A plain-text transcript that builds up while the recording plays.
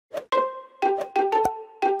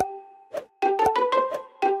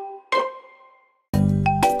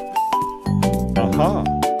Aha.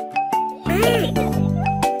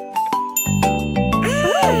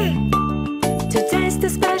 Today's the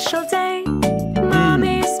special day,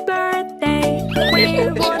 Mommy's birthday.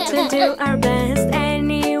 We want to do our best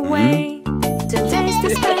anyway. Today's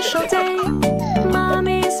the special day,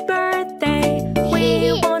 Mommy's birthday.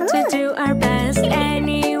 We want to do our best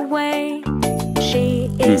anyway.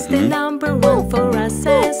 She is the number one for us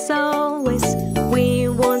as always. We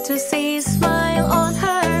want to see a smile on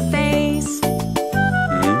her face.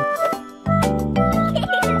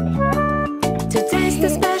 Today's the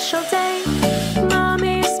special day,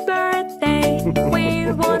 Mommy's birthday.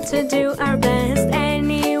 We want to do our best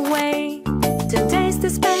anyway. Today's the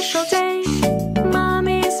special day,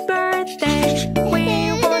 Mommy's birthday.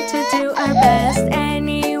 We want to do our best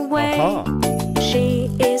anyway. She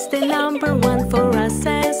is the number one for us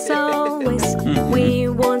as always. We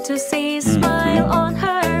want to see a smile on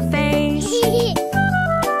her face.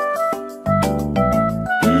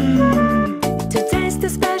 Today's the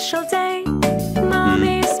special day,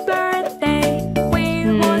 Mommy's birthday.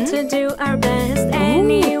 We want to do our best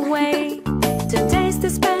anyway. Today's the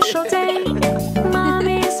special day,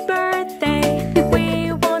 Mommy's birthday.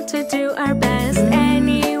 We want to do our best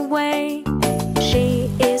anyway. She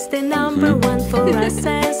is the number one for us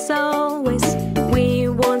as always. We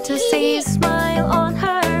want to see a smile on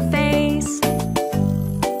her face.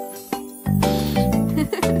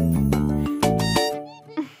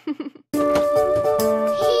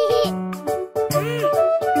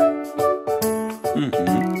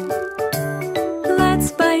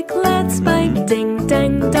 Let's bike, ding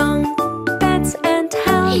dang dong. Bats and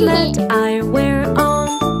helmet I wear on.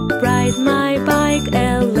 Ride my bike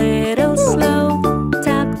a little slow.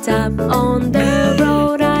 Tap tap on the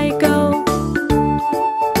road I go.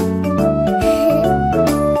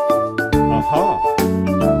 Aha.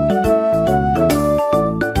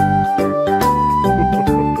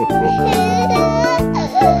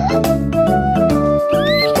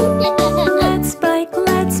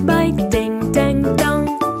 Let's bike, ding dang dong.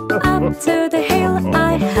 Up to the hill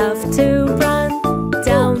I have to run.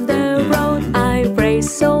 Down the road I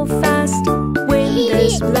race so fast. Wind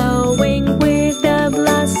is blowing with a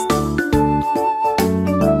blast.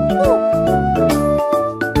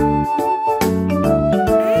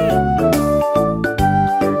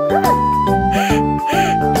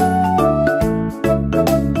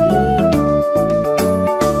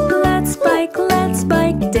 Let's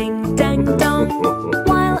bike, ding dang dong.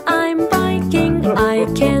 While I'm biking I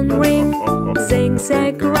can ring.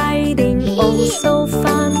 Zigzag riding, oh so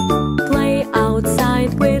fun. Play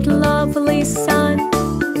outside with lovely sun.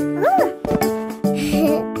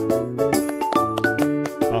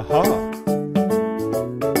 Aha.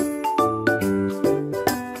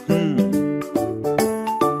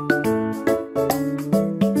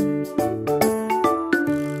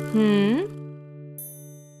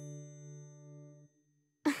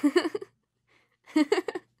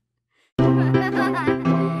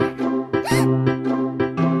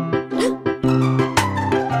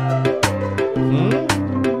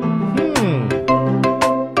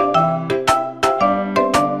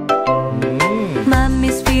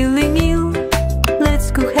 Mommy's feeling ill.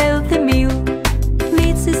 Let's cook healthy meal.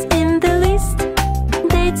 Meats is in the list.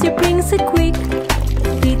 Dates you brings it quick.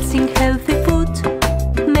 Eating healthy food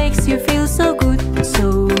makes you feel so good.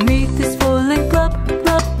 So meat is falling glop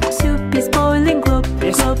glop. Soup is boiling glop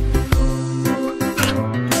glop.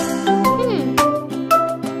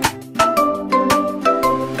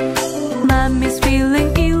 Mommy's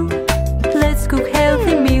feeling ill. Let's cook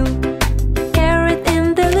healthy meal. Carrot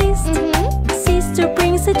in the list. Sister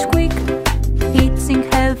brings it quick. Eating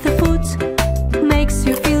healthy food makes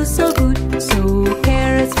you feel so good. So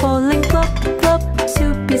carrots falling plop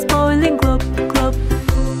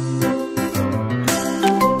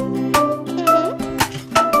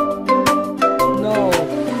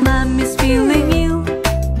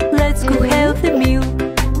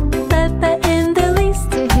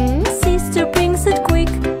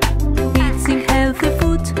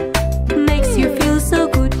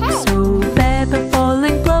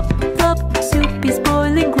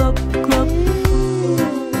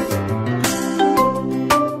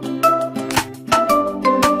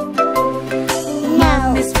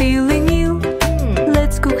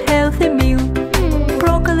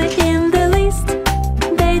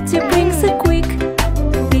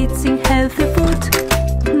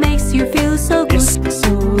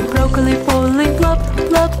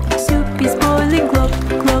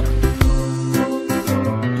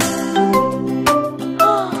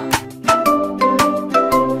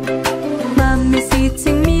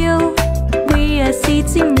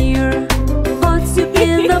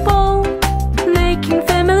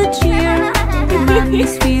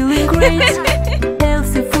treat.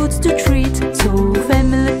 Healthy foods to treat. So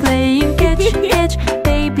family playing catch, catch.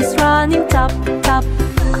 Babies running top, top.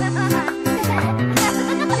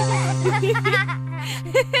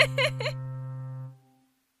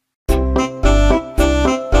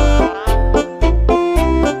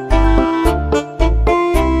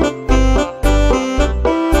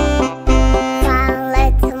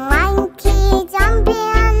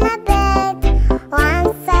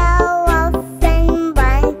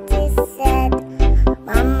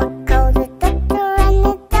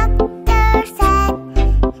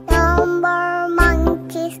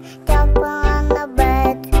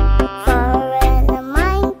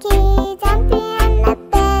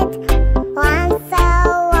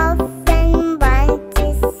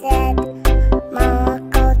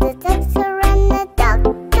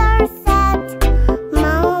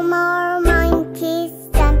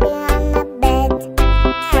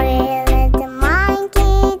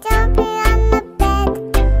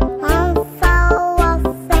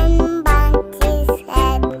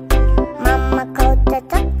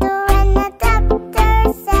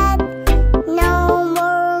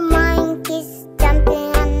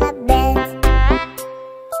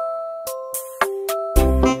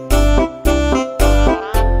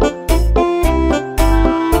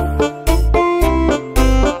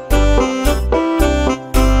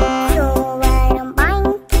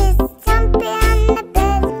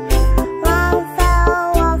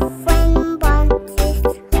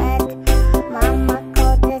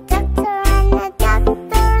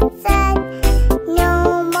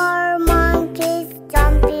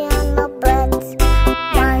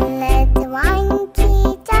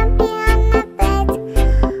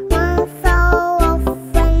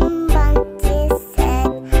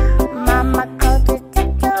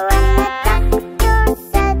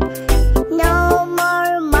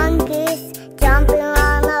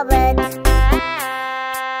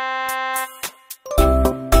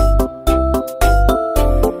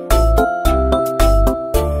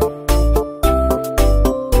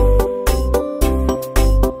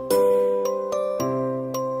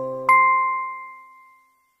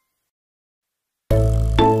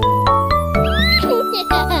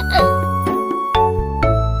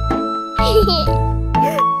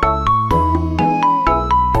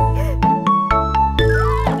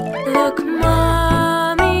 Look,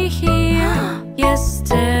 mommy here. Yes,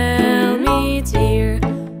 tell me, dear.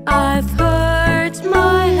 I've hurt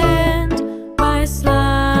my hand by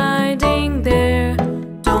sliding there.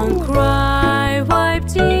 Don't cry, wipe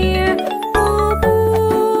tear. Oh,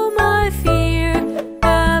 boo, my fear.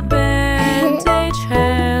 A bandage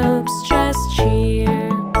helps, just cheer.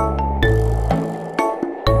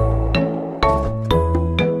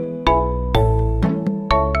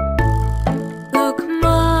 Look,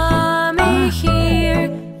 mommy here.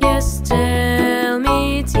 Yes, tell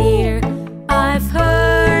me, dear. I've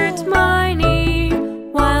hurt my knee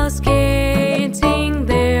while skating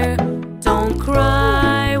there. Don't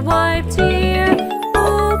cry, wipe tear.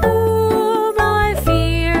 Oh, boo, my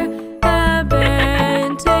fear. A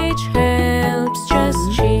bandage helps, just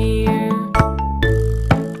cheer.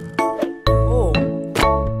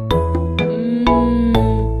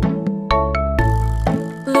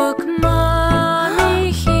 Look,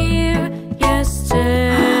 mommy here. Yes,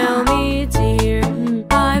 tell me, dear.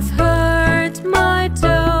 I've hurt my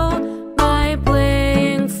toe by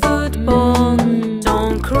playing football.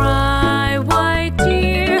 Don't cry, white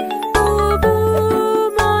dear. Oh,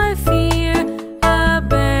 boo, my fear. A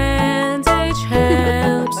bandage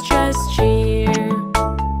helps, just cheer.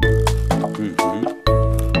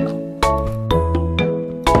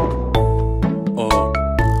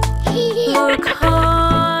 Look,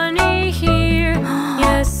 honey here.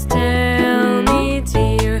 Yes, tell me,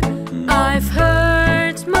 dear. I've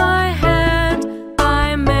hurt my hand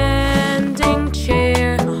by mending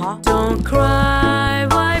chair. Don't cry,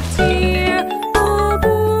 wipe tear. Oh,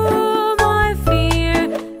 boo, my fear.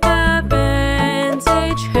 A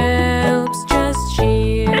bandage helps, just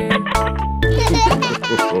cheer.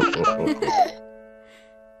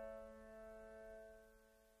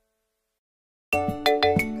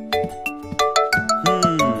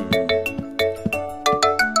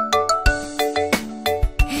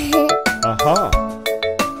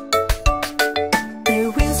 The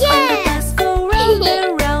wheels on the bus go round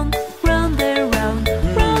and round, round and round,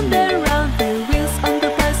 round and round. The wheels on the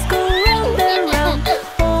bus go round and round,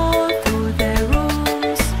 all through the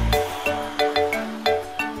rooms.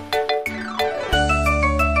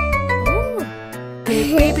 The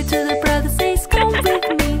baby to the brother says, come with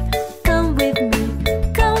me, come with me,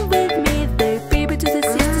 come with me. The baby to the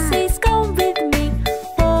sister says, come with me,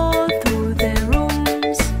 all through the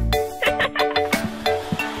rooms.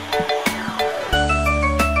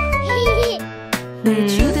 The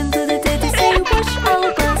children to the daddy say, wash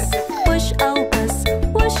our bus, wash our bus,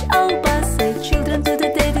 wash our bus. The children to the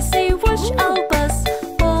daddy say, wash our bus,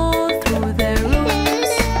 all through the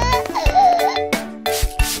rooms.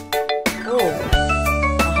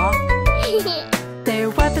 Their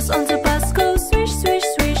wipers on the bus go swish, swish,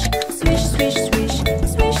 swish, swish, swish, swish,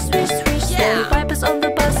 swish, swish, swish. Their wipers on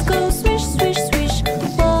the bus go swish, swish, swish,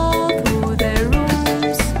 all through the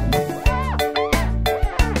rooms.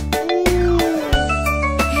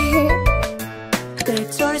 The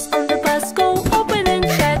doors on the bus go open and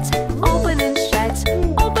shut, open and shut,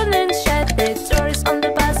 open and shut. The doors on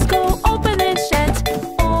the bus go open and shut,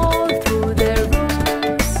 all through the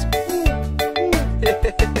rooms.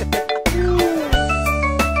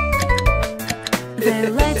 The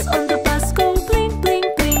lights on the bus go blink, blink,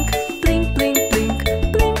 blink, blink, blink, blink,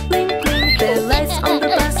 blink, blink, blink. The lights on the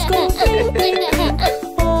bus go blink, blink, blink,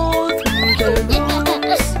 all through the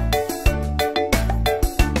rooms.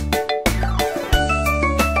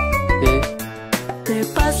 The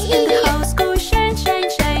bus in the house go shine, shine,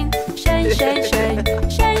 shine, shine, shine, shine,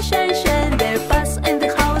 shine, shine, shine. The bus in the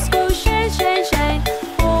house go shine, shine, shine,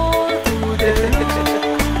 all through the rooms.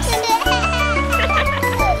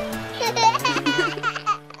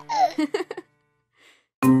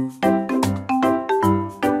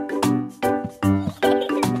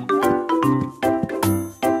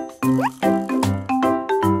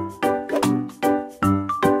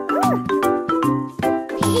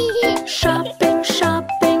 Shopping,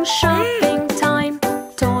 shopping, shopping time.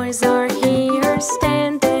 Toys are here,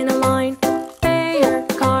 stand in a line. Fair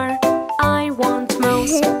car, I want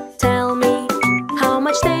most. Tell me how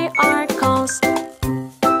much they are cost.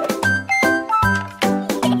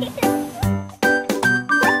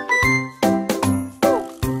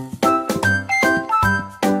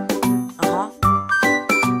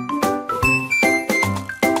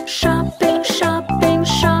 Shopping, shopping,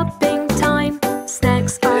 shopping time.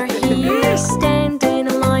 Snacks are here, stand in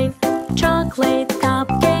a line. Chocolate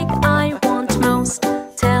cupcake, I want most.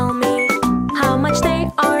 Tell me how much they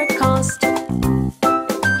are cost.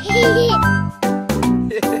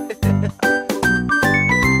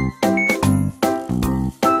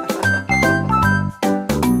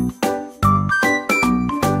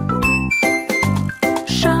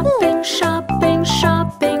 Shopping, shopping,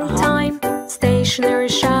 shopping time. Stationery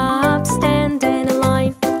shop, stand in a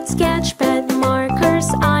line. Sketchpad markers,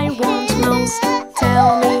 I want most.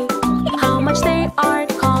 Tell me how much they are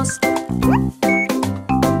cost.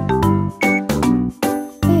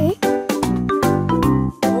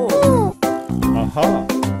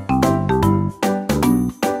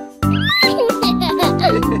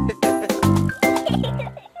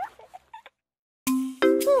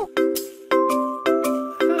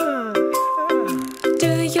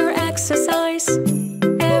 Do your exercise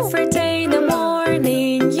every day in the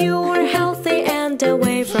morning. You are healthy and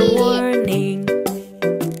away from warning.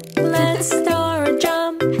 Let's start a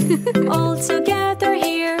jump all together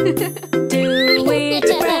here. Do it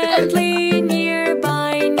friendly, near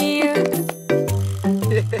by near.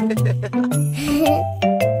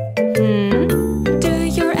 Do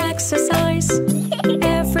your exercise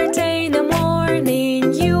every day in the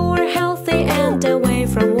morning. You are healthy and away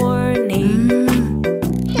from warning.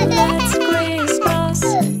 Let's crisscross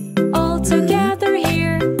all together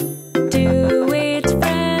here. Do it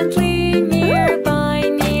friendly, near by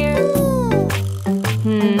near.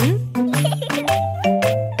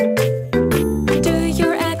 Do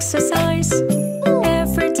your exercise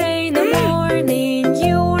every day in the morning.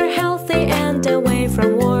 You are healthy and away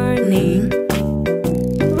from warning.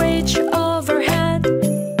 Reach overhead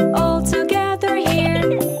all together here.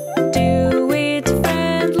 Do it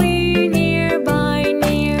friendly, near by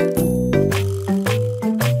near.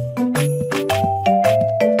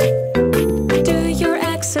 Do your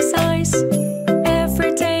exercise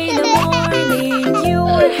every day in the morning. You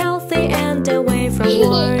are healthy and away from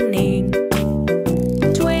warning.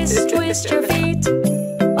 Twist, twist your feet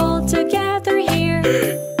all together here.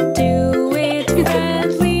 Do it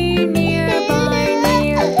friendly, near by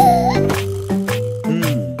near.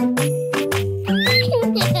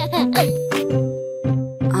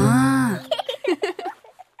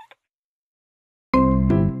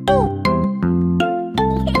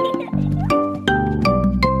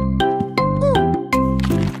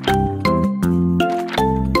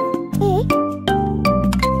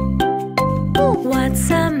 What's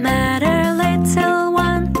the matter, little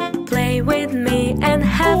one? Play with me and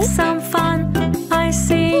have some fun. I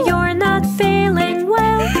see you're not feeling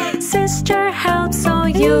well. Sister, help so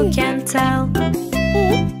you can tell.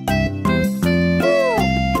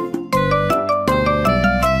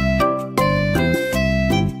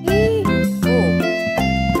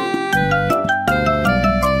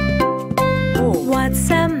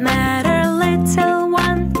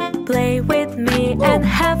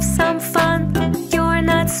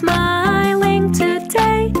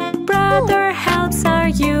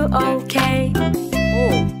 okay.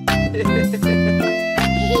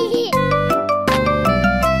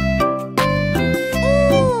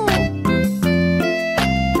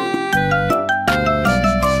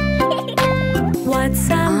 What's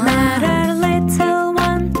the matter, little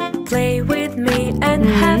one? Play with me and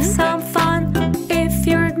have some fun. If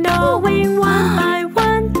you're knowing what I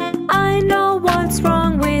want, I know what's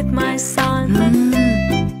wrong with my son.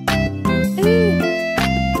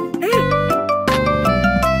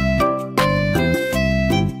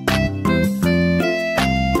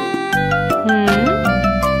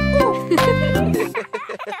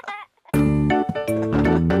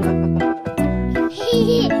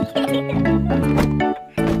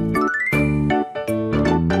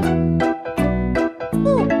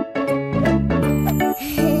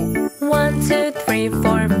 One, two, three,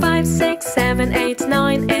 four, five, six, 7, 8,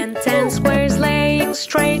 9, and 10 squares laying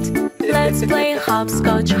straight. Let's play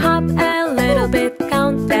hopscotch, hop a little bit,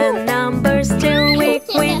 count the numbers till we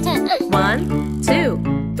quit. 1,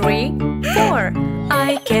 2, 3, 4.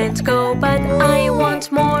 I can't go, but I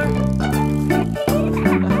want more.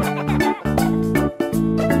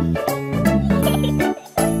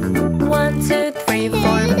 1, 2, 3, 4,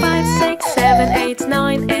 5, 6, 7, 8,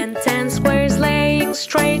 9, and 10 squares laying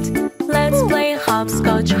straight. Let's play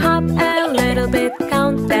hopscotch, hop a little bit,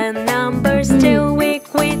 count the numbers till we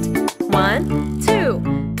quit. 1,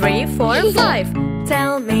 2, 3, 4, 5.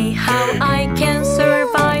 Tell me how I can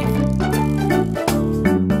survive.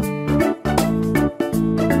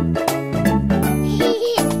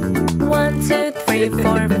 1, 2, 3,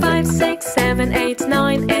 4, 5, 6, 7, 8,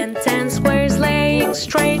 9, and 10 squares laying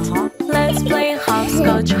straight. Let's play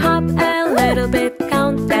hopscotch, hop a little bit,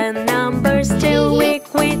 count the numbers till we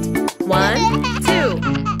quit. 1, 2,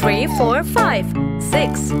 3, 4, 5,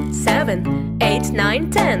 6, 7, 8, 9,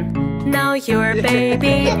 10. Now you're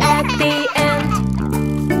baby at the end.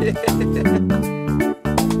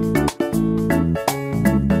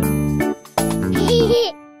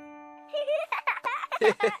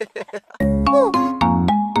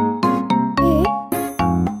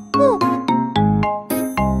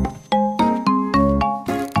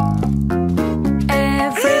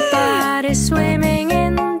 Everybody's swimming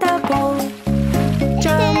in the pool,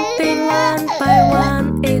 jumping one by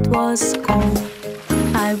one, it was cool.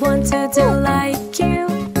 I want to do like you,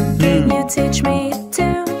 can you teach me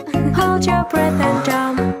to hold your breath and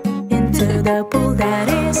jump into the pool? That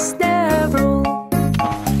is the rule.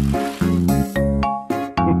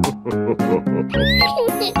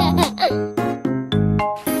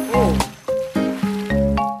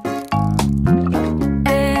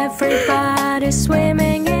 Everybody's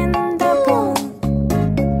swimming in the pool.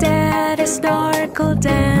 Daddy snorkeled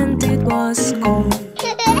and it was cool.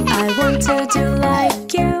 I want to do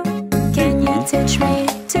like you, can you teach me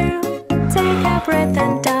to take a breath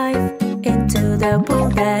and dive into the pool?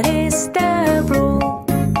 That is the rule.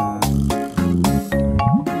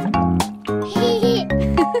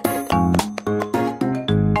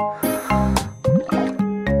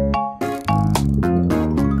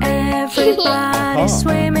 Everybody's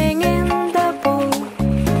swimming in the pool.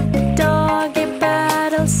 Doggy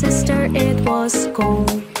paddle, sister, it was cool.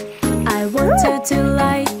 I want to do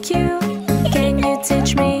like you, can you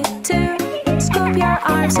teach me to scoop your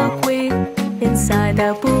arms so quick inside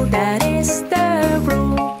the pool? That is the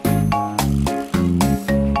rule.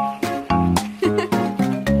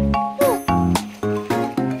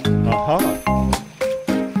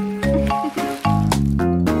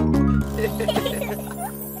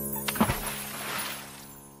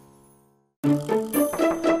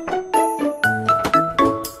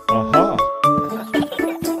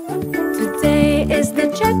 Today is the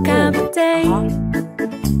checkup day.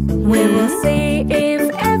 We will see if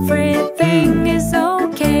everything is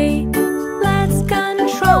okay. Let's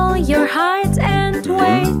control your heart and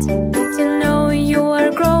weight to know you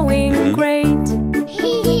are growing great.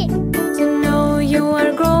 To know you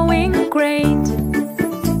are growing great.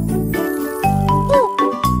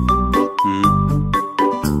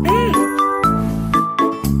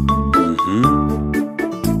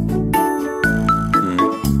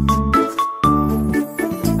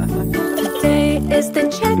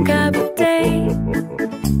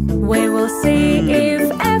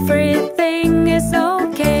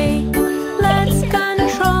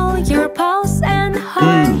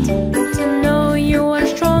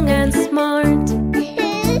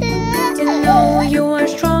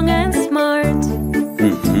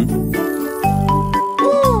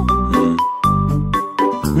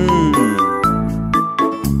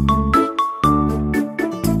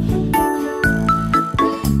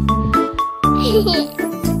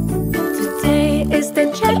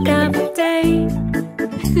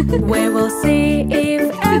 We will see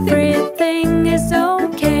if everything is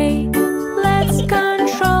okay. Let's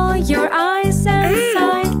control your eyes and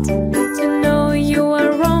sight to know you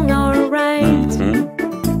are wrong or right.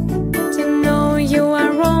 To know you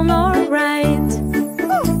are wrong or right.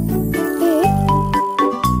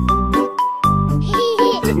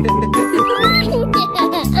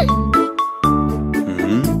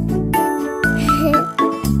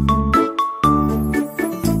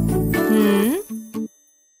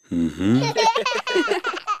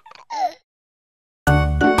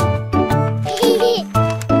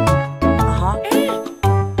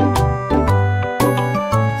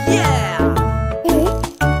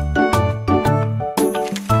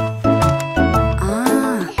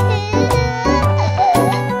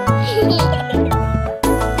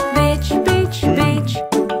 Beach, beach, beach.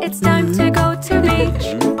 It's time to go to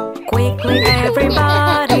beach. Quickly,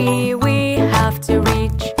 everybody, we have to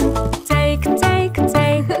reach. Take, take,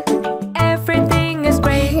 take. Everything is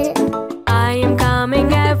great. I am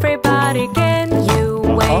coming, everybody. Can you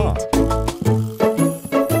wait?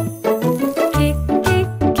 Kick, kick,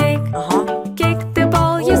 kick. Kick the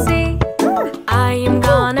ball, you see. I am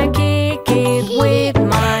gonna kick it with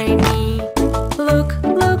my knee. Look,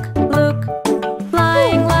 look, look.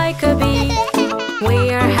 Flying like a bee.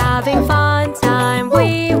 We are having fun time.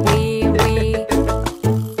 We.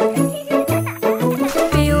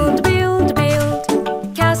 Build, build,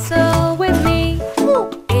 build. Castle with me.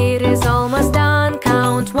 It is almost done.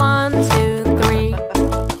 Count 1, 2, 3.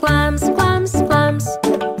 Clams, clams, clams.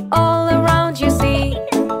 All around you see.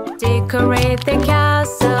 Decorate the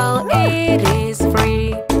castle. It is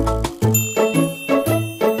free.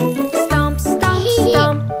 Stomp, stomp,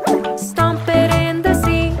 stomp. Stomp it in the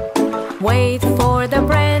sea. Wait for the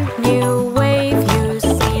brand new wave you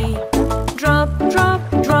see. Drop, drop,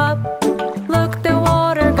 drop. Look, the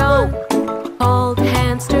water gone. Hold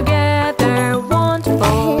hands together, won't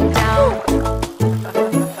fall down.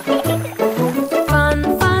 Fun,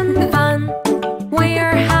 fun, fun. We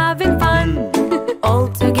are having fun. All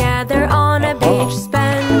together on a beach,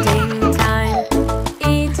 spending time.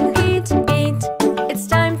 Eat, eat, eat. It's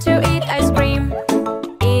time to eat ice cream.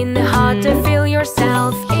 In the hot to feel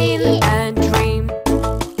yourself in a dream.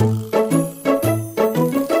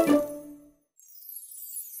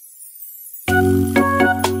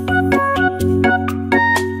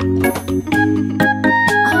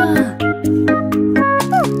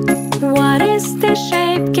 What is the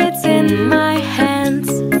shape gets in my hands?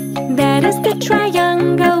 That is the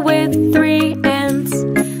triangle with 3 ends.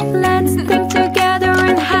 Let's think together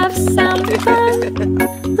and have some fun.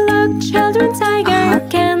 Look, children, tiger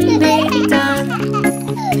can be done.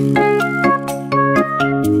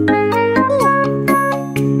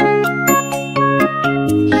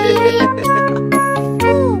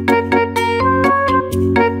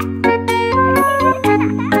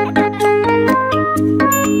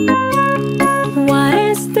 What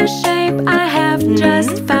is the shape I have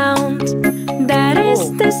just found? That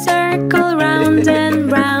is the circle, round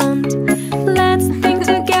and round. Let's think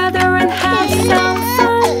together and have some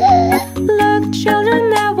fun. Look,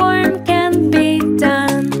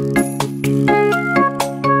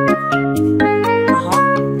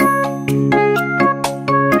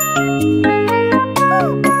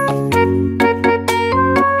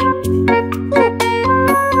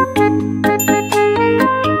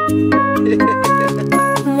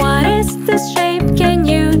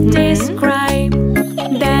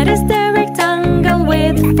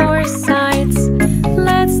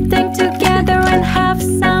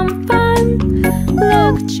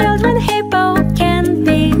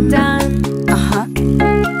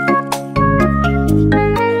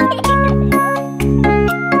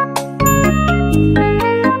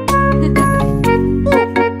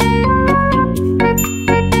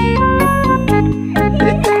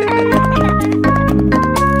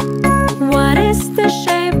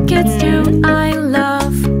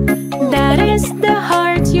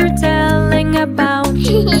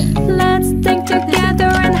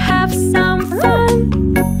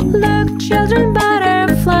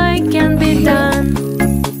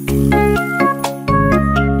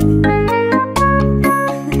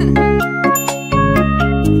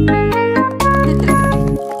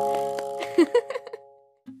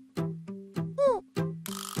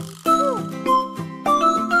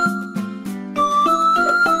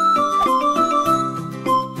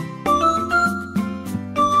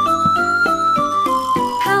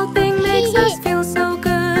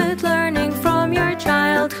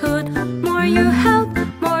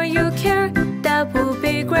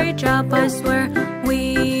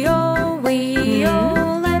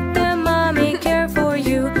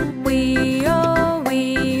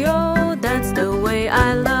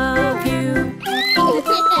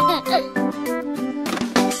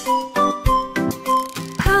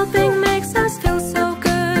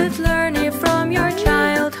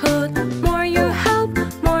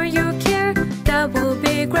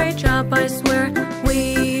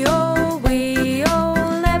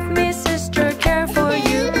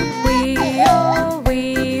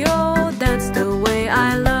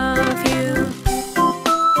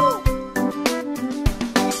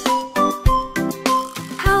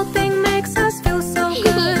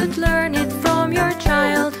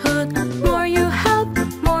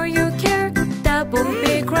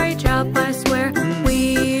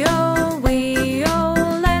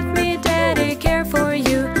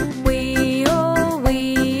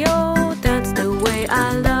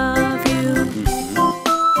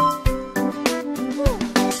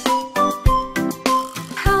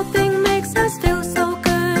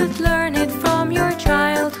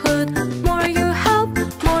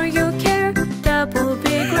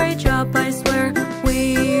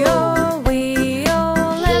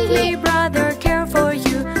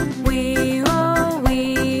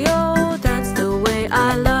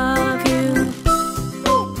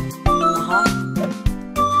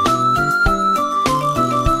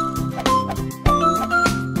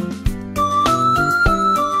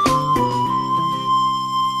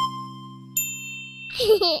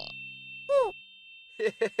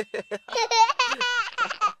 It's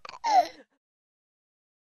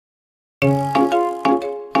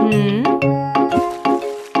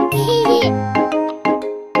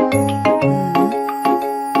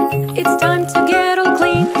time to get all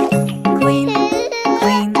clean, clean,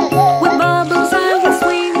 clean. With bubbles I will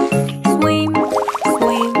swim, swim,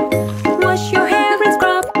 swim. Wash your hair and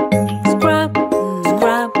scrub, scrub,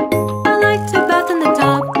 scrub. I like to bath in the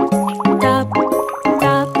tub, tub,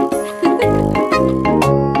 tub.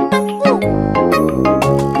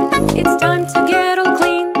 It's time to get all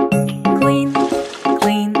clean, clean,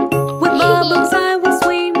 clean. With bubbles I will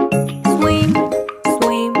swim, swim,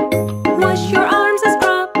 swim. Wash your arms and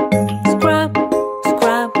scrub, scrub,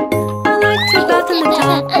 scrub. I like to bath in the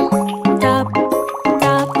tub, tub,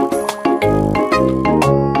 tub.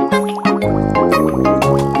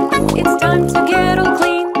 It's time to get all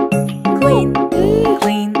clean, clean,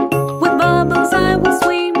 clean. With bubbles I will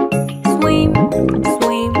swim, swim,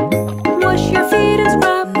 swim. Wash your feet and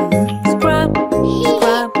scrub, scrub,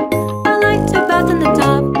 scrub. I like to bath in the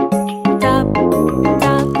tub, tub,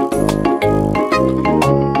 tub.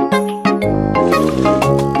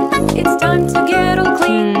 It's time to get all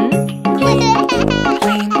clean, clean,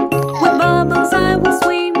 clean. With bubbles I will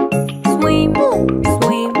swim, swim,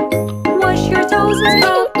 swim. Wash your toes and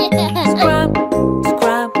scrub, scrub,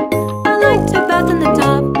 scrub. I like to bath in the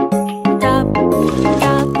tub, tub,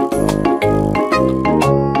 tub.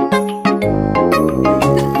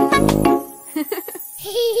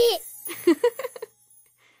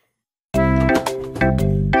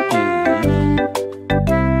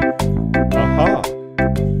 Aha.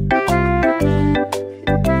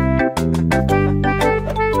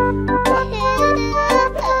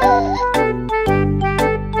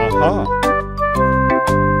 Aha.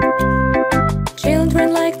 Children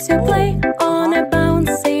like to play on a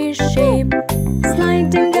bouncy ship,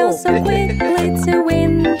 sliding down so quickly to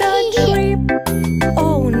win the trip.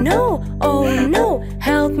 Oh no,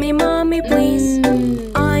 help me mommy please.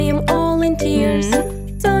 I am all in tears.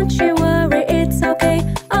 Don't you worry, it's okay.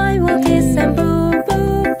 I will kiss and boo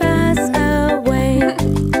boo pass away.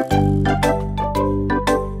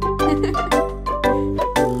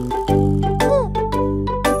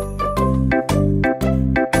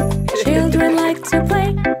 Children like to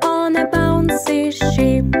play on a bouncy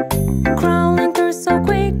ship, crawling through so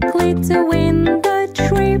quickly to win the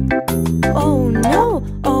trip. Oh no,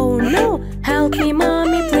 help me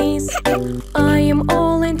mommy please. I am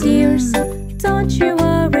all in tears. Don't you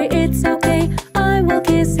worry, it's okay. I will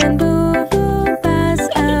kiss and boo boo pass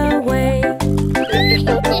away.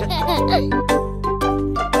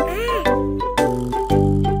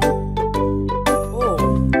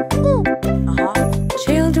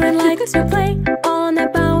 Children like to play on a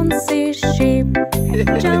bouncy ship,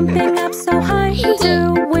 jumping up so high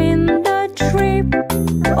to win the trip.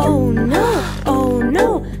 Oh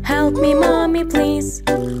no, help me mommy please.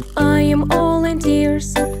 I am all in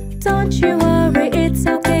tears. Don't you worry, it's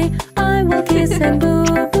okay. I will kiss and boo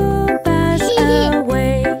boo pass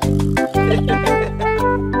away.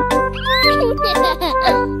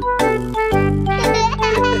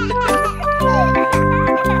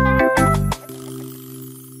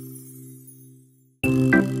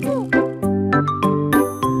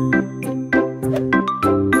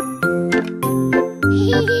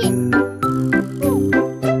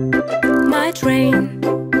 My train,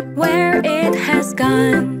 where it has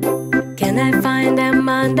gone? Can I find them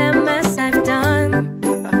on the mess I've done?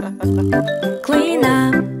 Clean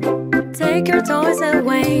up, take your toys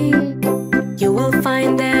away. You will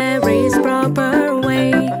find there is proper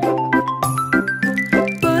way.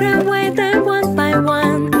 Put away them one by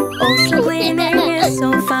one. Also cleaning is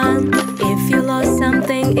so fun. If you lost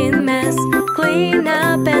something in mess, clean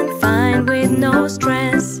up and find with no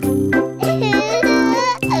stress.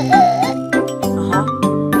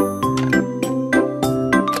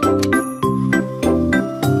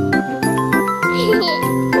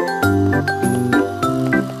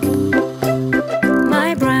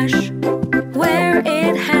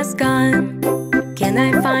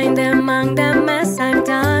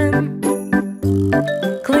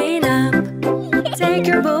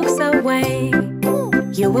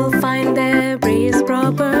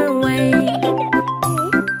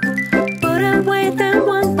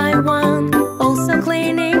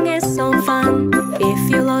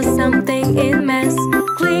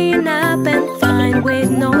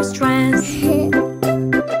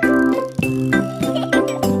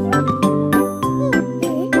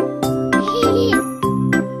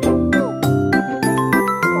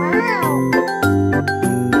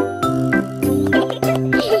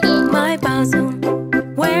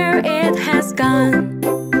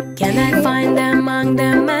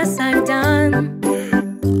 mess I've done.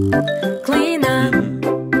 Clean up,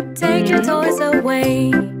 take your toys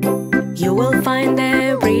away. You will find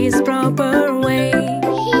there is proper way.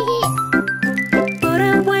 Put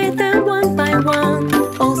away them one by one.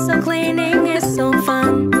 Also cleaning is so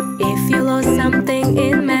fun. If you lost something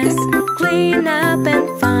in mess, clean up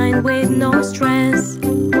and find with no stress.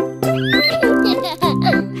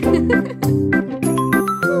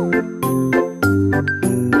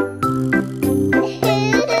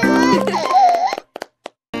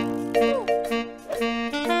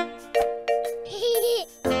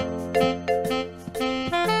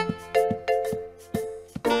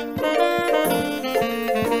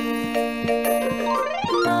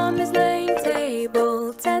 Mom is laying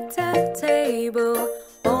table, tat-tat table.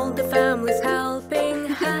 All the family's helping,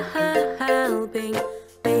 ha-ha, helping.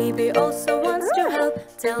 Baby also wants to help.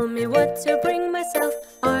 Tell me what to bring myself.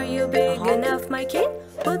 Are you big enough, my kid?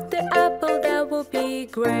 Put the apple, that will be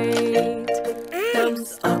great.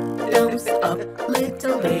 Thumbs up,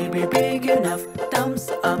 little baby big enough. Thumbs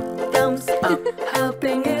up,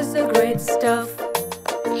 helping is a great stuff.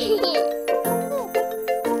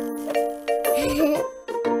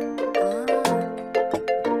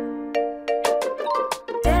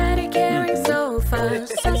 Daddy carrying sofa,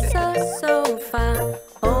 sofa.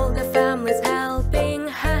 All the family's helping,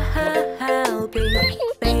 ha-ha, helping.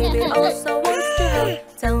 Baby also wants to help.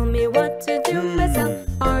 Tell me what to do myself.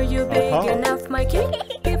 Are you big enough, my kid?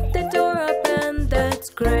 Keep the door open, that's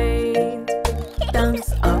great.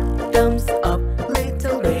 Thumbs up,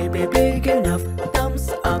 little baby big enough. Thumbs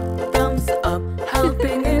up,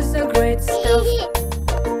 helping is a great stuff.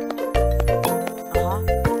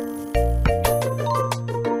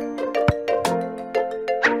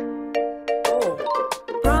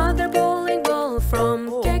 Brother bowling ball from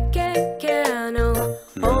kennel.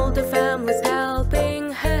 All the family's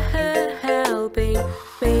helping, ha-ha, helping.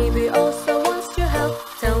 Baby also wants to help.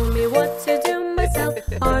 Tell me what to do myself.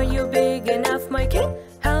 Are you big enough, my kid?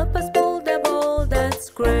 Help us bowl the ball, that's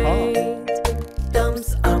great.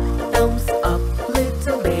 Thumbs up,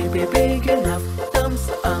 little baby big enough. Thumbs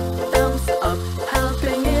up,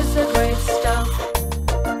 helping is a great stuff.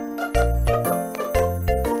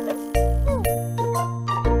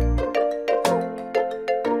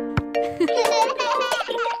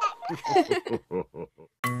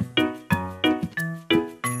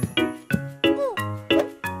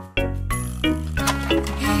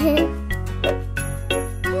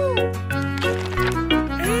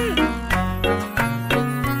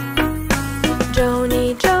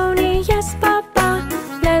 Joni, yes papa.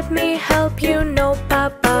 Let me help you, no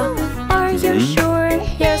papa. Are you sure?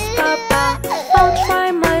 Yes papa. I'll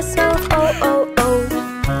try myself, oh.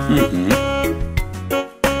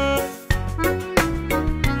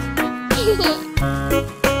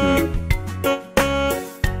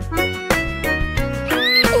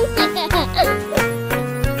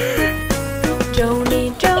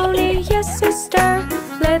 Joni, yes sister.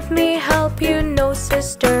 Let me help you, no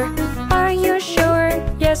sister. Are you sure?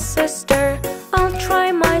 Yes sister. I'll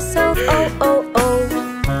try myself, oh.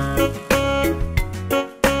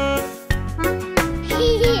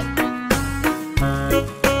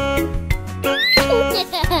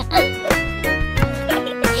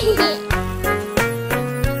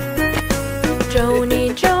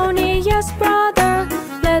 Joni, yes brother.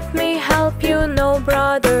 Let me help you, no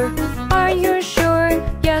brother. Are you sure?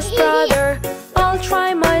 Yes brother. I'll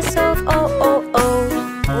try myself, oh.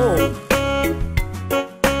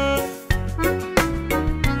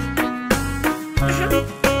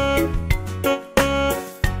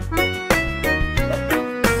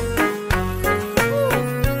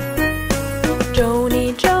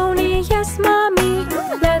 Joni, yes mommy.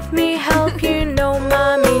 Let me help you, no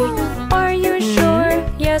mommy. Are you sure?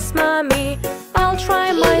 Yes mommy. I'll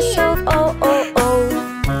try myself, oh.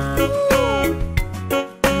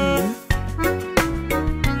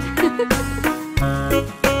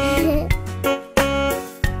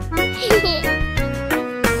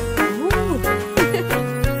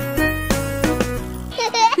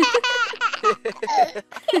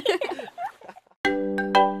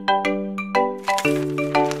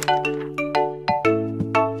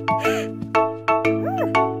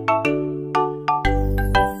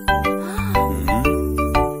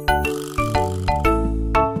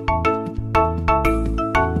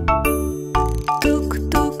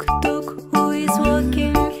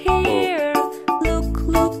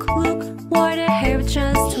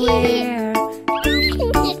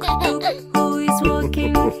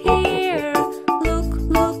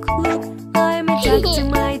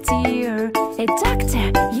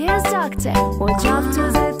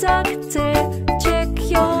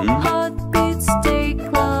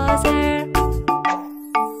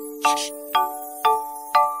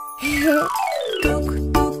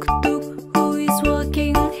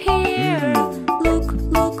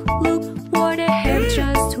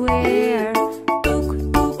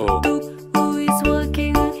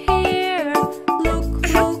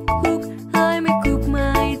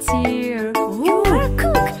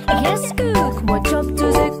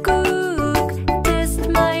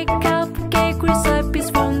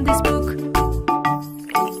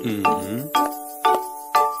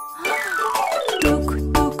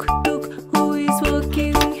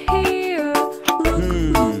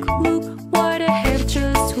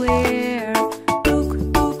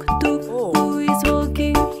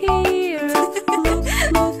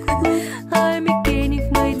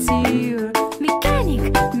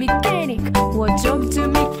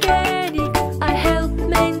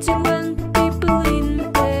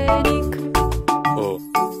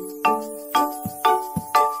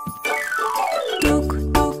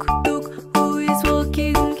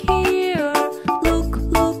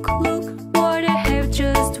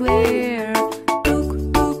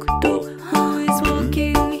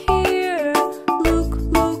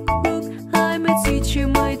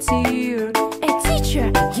 it's you. A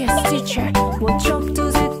teacher, yes teacher, will drop